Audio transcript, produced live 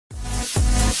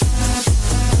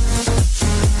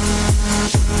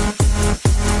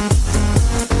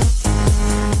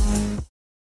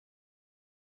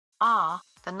Ah,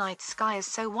 the night sky is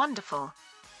so wonderful.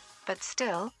 But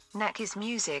still, Necky's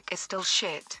music is still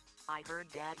shit. I heard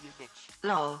that, you bitch.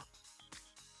 Lol.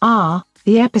 Ah,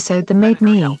 the episode that made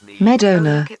me,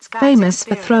 Medoner, Look, it's Gags famous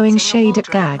for throwing experiencing a shade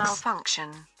at wardrobe Gags.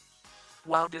 malfunction.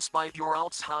 Wow, despite your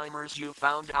Alzheimer's you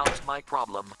found out my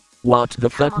problem. What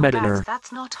the fuck, Come on, Medoner? Gags,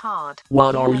 that's not hard.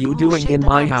 What are look you more doing shit in than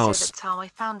my I, so house? that's how I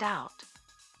found out.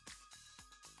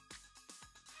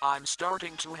 I'm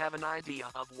starting to have an idea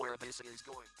of where this is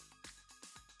going.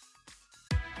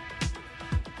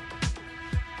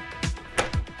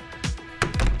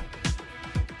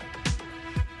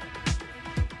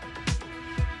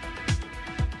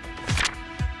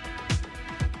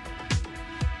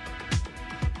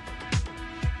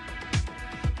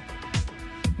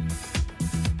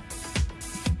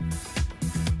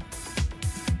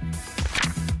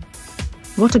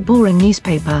 What a boring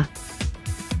newspaper.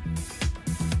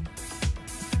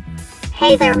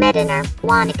 Hey there, Medoner.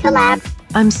 Wanna collab?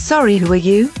 I'm sorry, who are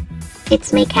you?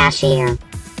 It's me, Cashier.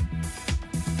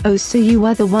 Oh, so you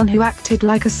were the one who acted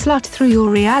like a slut through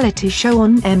your reality show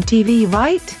on MTV,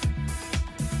 right?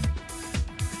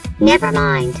 Never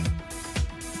mind.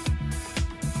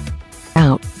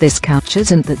 Ow, this couch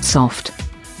isn't that soft.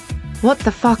 What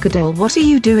the fuck, Adole, what are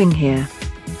you doing here?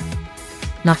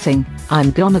 Nothing,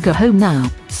 I'm gonna go home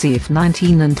now, see if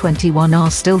 19 and 21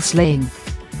 are still slaying.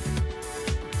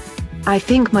 I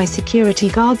think my security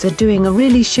guards are doing a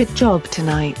really shit job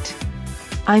tonight.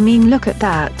 I mean, look at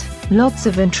that, lots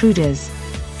of intruders.